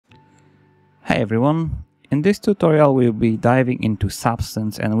Hi everyone, in this tutorial we'll be diving into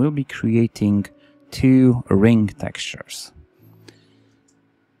Substance and we'll be creating two ring textures.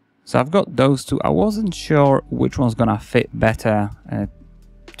 So I've got those two. I wasn't sure which one's gonna fit better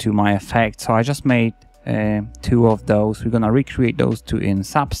to my effect, so I just made two of those. We're gonna recreate those two in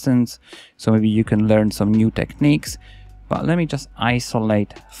Substance, so maybe you can learn some new techniques. But let me just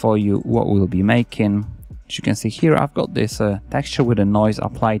isolate for you what we'll be making. As you can see here, I've got this texture with a noise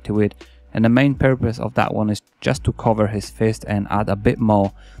applied to it. And the main purpose of that one is just to cover his fist and add a bit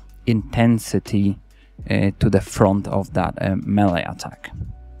more intensity to the front of that melee attack.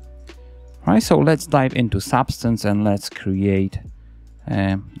 Alright, so let's dive into Substance and let's create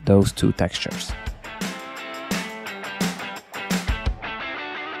those two textures.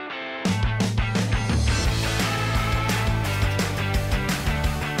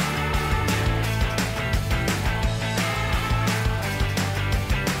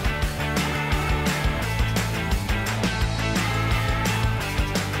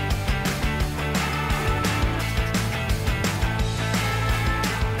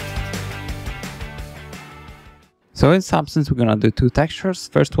 So in Substance, we're gonna do two textures.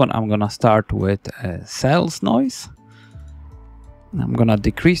 First one, I'm gonna start with cells noise. I'm gonna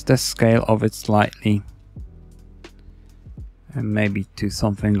decrease the scale of it slightly, and maybe to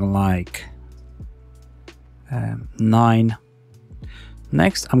something like 9.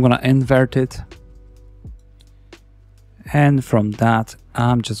 Next, I'm gonna invert it, and from that,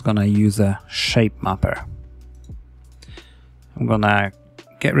 I'm just gonna use a shape mapper. I'm gonna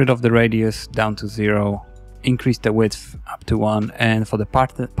get rid of the radius down to 0. Increase the width up to 1, and for the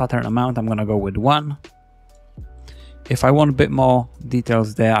pattern amount I'm gonna go with 1. If I want a bit more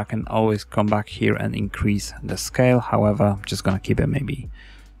details there, I can always come back here and increase the scale. However, I'm just gonna keep it maybe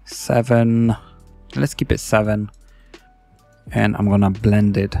 7. Let's keep it 7, and I'm gonna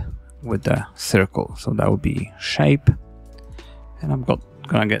blend it with the circle, so that would be shape, and I'm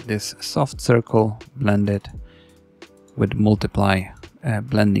gonna get this soft circle blended with multiply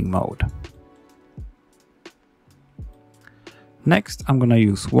blending mode. Next, I'm gonna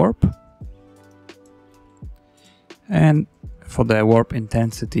use warp, and for the warp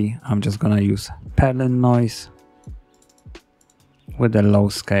intensity, I'm just gonna use Perlin noise with a low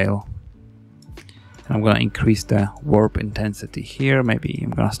scale. And I'm gonna increase the warp intensity here. Maybe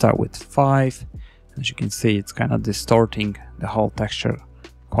I'm gonna start with 5. As you can see, it's kind of distorting the whole texture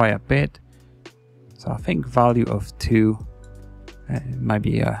quite a bit. So I think value of 2 might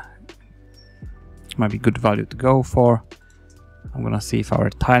be a good value to go for. I'm gonna see if our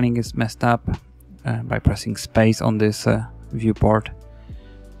tiling is messed up by pressing space on this viewport.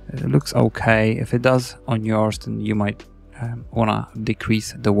 It looks okay. If it does on yours, then you might wanna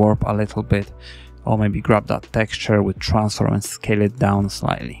decrease the warp a little bit, or maybe grab that texture with transform and scale it down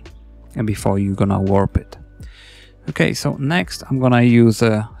slightly, and before you're gonna warp it. Okay, so next I'm gonna use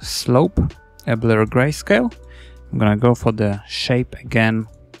a slope, a blur grayscale. I'm gonna go for the shape again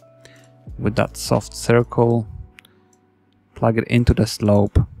with that soft circle. Plug it into the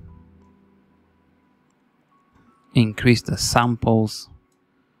slope, increase the samples,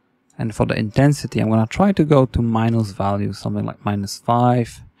 and for the intensity I'm gonna try to go to minus value, something like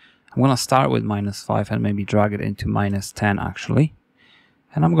 -5. I'm gonna start with -5 and maybe drag it into -10 actually,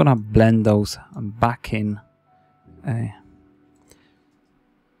 and I'm gonna blend those back in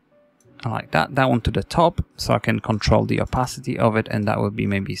like that one to the top, so I can control the opacity of it, and that will be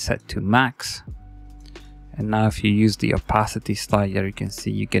maybe set to max. And now if you use the opacity slider, you can see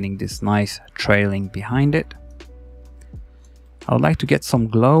you're getting this nice trailing behind it. I would like to get some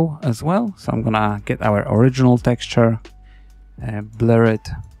glow as well, so I'm gonna get our original texture, blur it,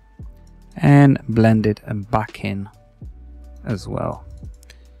 and blend it back in as well.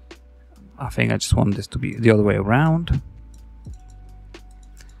 I think I just want this to be the other way around.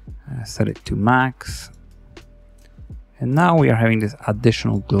 Set it to max. And now we are having this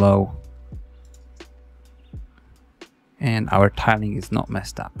additional glow, and our tiling is not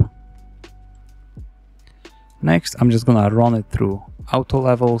messed up. Next, I'm just gonna run it through auto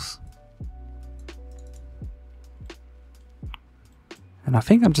levels. And I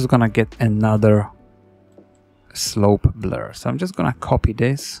think I'm just gonna get another slope blur. So I'm just gonna copy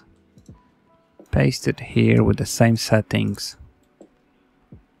this, paste it here with the same settings,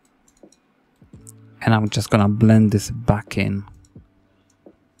 and I'm just gonna blend this back in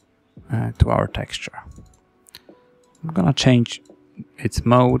to our texture. I'm gonna change its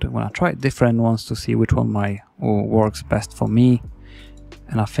mode. I'm gonna try different ones to see which one works best for me,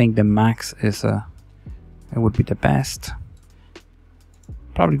 and I think the max is it would be the best.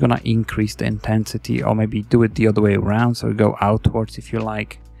 Probably gonna increase the intensity, or maybe do it the other way around, so we go outwards if you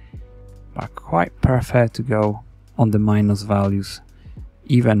like. I quite prefer to go on the minus values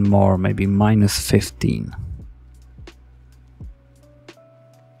even more, maybe minus 15.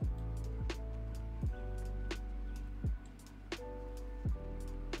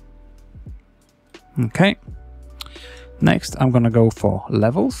 Okay, next I'm gonna go for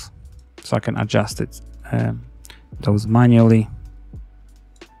levels, so I can adjust it those manually.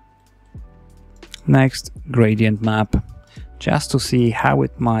 Next, gradient map, just to see how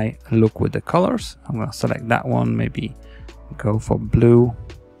it might look with the colors. I'm gonna select that one, maybe go for blue.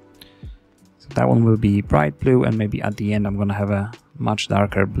 So that one will be bright blue, and maybe at the end I'm gonna have a much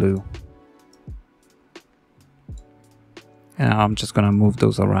darker blue. And I'm just gonna move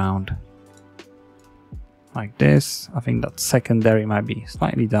those around like this. I think that secondary might be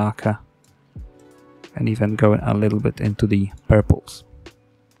slightly darker, and even going a little bit into the purples.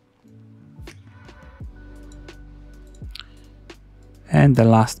 And the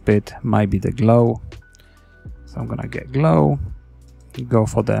last bit might be the glow. So I'm gonna get glow, go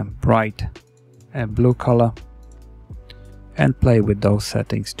for the bright blue color, and play with those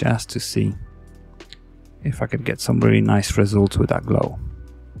settings just to see if I could get some really nice results with that glow.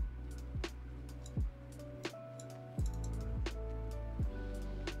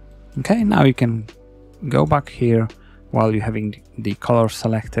 Okay, now you can go back here while you're having the color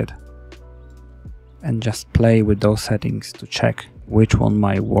selected and just play with those settings to check which one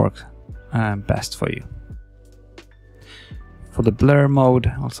might work best for you. For the blur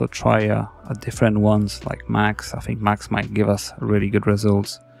mode, also try a different ones like max. I think max might give us really good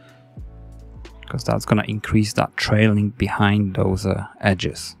results, because that's going to increase that trailing behind those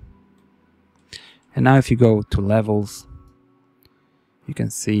edges. And now if you go to levels, you can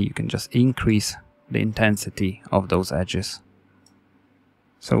see you can just increase the intensity of those edges.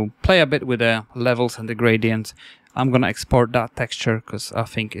 So play a bit with the levels and the gradients. I'm going to export that texture because I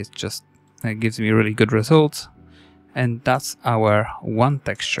think it just gives me really good results. And that's our one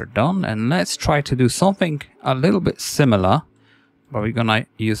texture done. And let's try to do something a little bit similar, but we're going to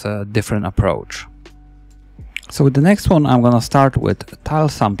use a different approach. So with the next one, I'm going to start with a tile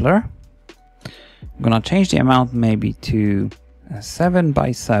sampler. I'm going to change the amount maybe to 7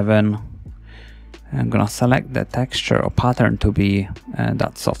 by 7. I'm going to select the texture or pattern to be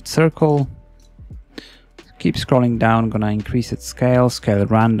that soft circle. Keep scrolling down, I'm going to increase its scale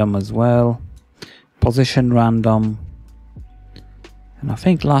random as well, position random. And I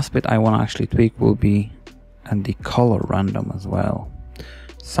think last bit I want to actually tweak will be the color random as well.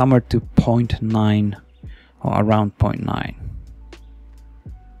 Somewhere to 0.9 or around 0.9.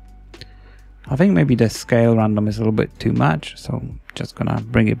 I think maybe the scale random is a little bit too much, so I'm just gonna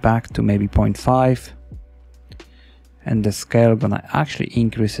bring it back to maybe 0.5. And the scale gonna actually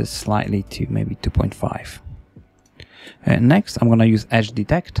increase it slightly to maybe 2.5. Next, I'm gonna use edge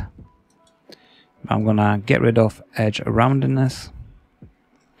detect. I'm gonna get rid of edge roundedness.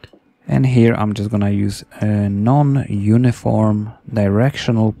 And here I'm just gonna use a non-uniform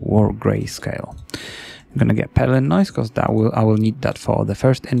directional warp grayscale. I'm gonna get pedal noise because I will need that for the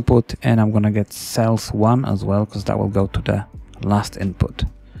first input, and I'm gonna get cells 1 as well because that will go to the last input.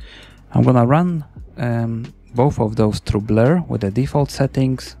 I'm gonna run both of those through blur with the default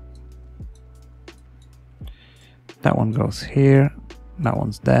settings. That one goes here, that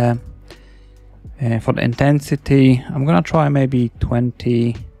one's there. For the intensity, I'm gonna try maybe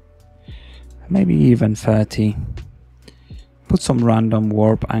 20, maybe even 30. Put some random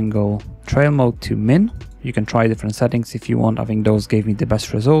warp angle, trail mode to min. You can try different settings if you want. I think those gave me the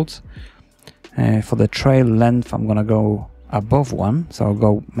best results. For the trail length, I'm gonna go above 1, so I'll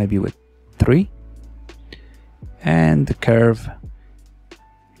go maybe with 3. And the curve,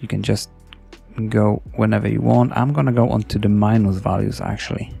 you can just go whenever you want. I'm gonna go onto the minus values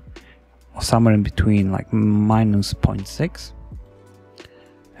actually, or somewhere in between, like minus 0.6.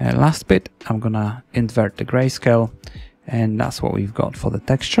 Last bit, I'm gonna invert the grayscale, and that's what we've got for the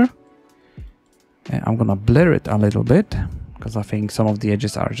texture. I'm gonna blur it a little bit because I think some of the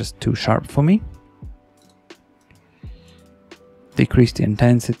edges are just too sharp for me. Decrease the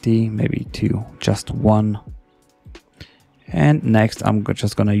intensity maybe to just 1. And next I'm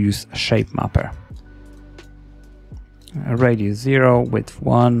just gonna use a shape mapper. Radius 0, width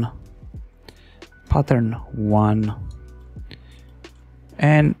 1, pattern 1.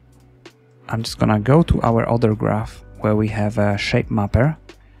 And I'm just gonna go to our other graph where we have a shape mapper.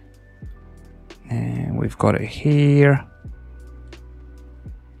 And we've got it here.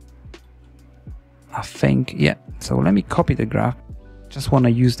 I think, yeah. So let me copy the graph. Just want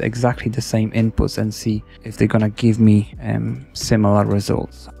to use exactly the same inputs and see if they're gonna give me similar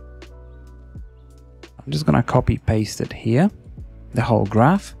results. I'm just gonna copy paste it here, the whole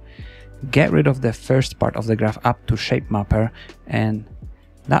graph. get rid of the first part of the graph up to shape mapper, and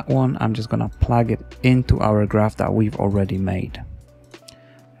that one I'm just gonna plug it into our graph that we've already made.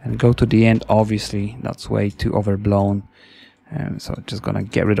 And go to the end, obviously that's way too overblown, so just gonna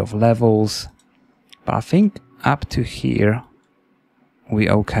get rid of levels, but I think up to here we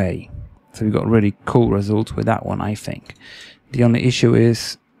okay. So we got really cool results with that one, I think. The only issue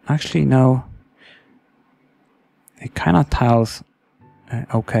is, actually no, it kind of tiles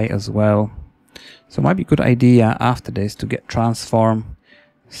okay as well. So it might be a good idea after this to get transform,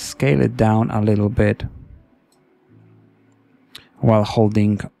 scale it down a little bit while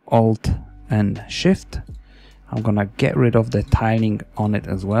holding Alt and Shift. I'm gonna get rid of the tiling on it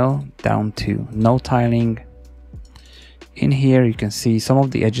as well, down to no tiling. In here you can see some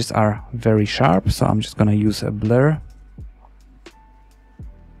of the edges are very sharp, so I'm just gonna use a blur.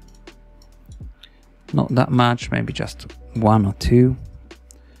 Not that much, maybe just 1 or 2.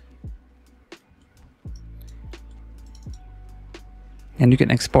 And you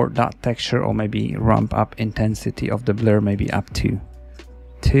can export that texture or maybe ramp up intensity of the blur maybe up to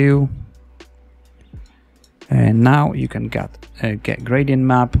 2. And now you can get gradient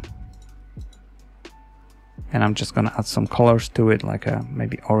map. And I'm just gonna add some colors to it, like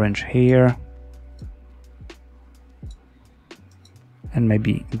maybe orange here. And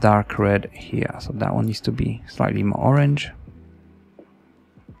maybe dark red here. So that one needs to be slightly more orange.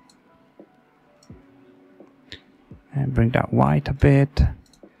 And bring that white a bit.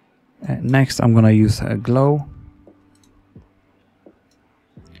 Next I'm gonna use a glow.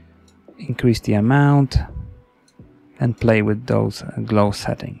 Increase the amount and play with those glow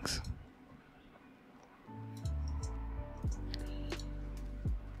settings.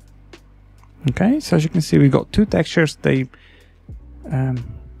 Okay, so as you can see we got two textures. They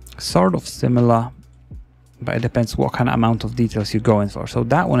sort of similar, but it depends what kind of amount of details you're going for. So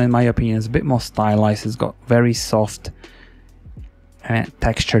that one, in my opinion, is a bit more stylized. It's got very soft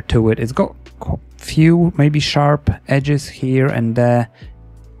texture to it. It's got few maybe sharp edges here and there.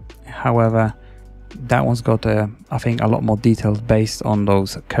 However, that one's got I think a lot more details based on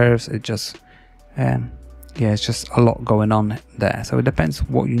those curves. It just yeah, it's just a lot going on there. So it depends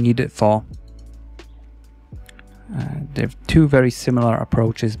what you need it for. They're two very similar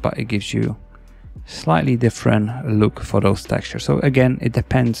approaches, but it gives you slightly different look for those textures. So again, it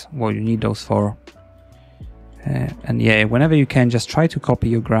depends what you need those for. And yeah, whenever you can, just try to copy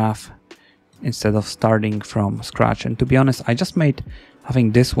your graph instead of starting from scratch. And to be honest, I just made, I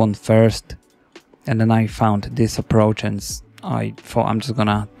think, this one first, and then I found this approach, and I thought I'm just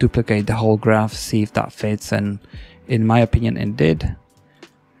gonna duplicate the whole graph, see if that fits, and in my opinion it did.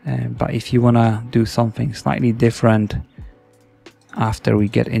 But if you wanna do something slightly different after we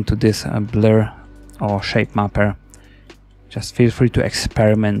get into this blur or shape mapper, just feel free to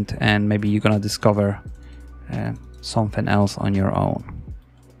experiment, and maybe you're gonna discover something else on your own.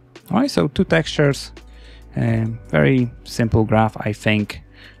 Alright, so two textures, very simple graph, I think,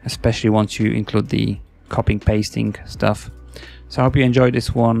 especially once you include the copying pasting stuff. So I hope you enjoyed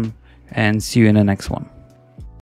this one, and see you in the next one.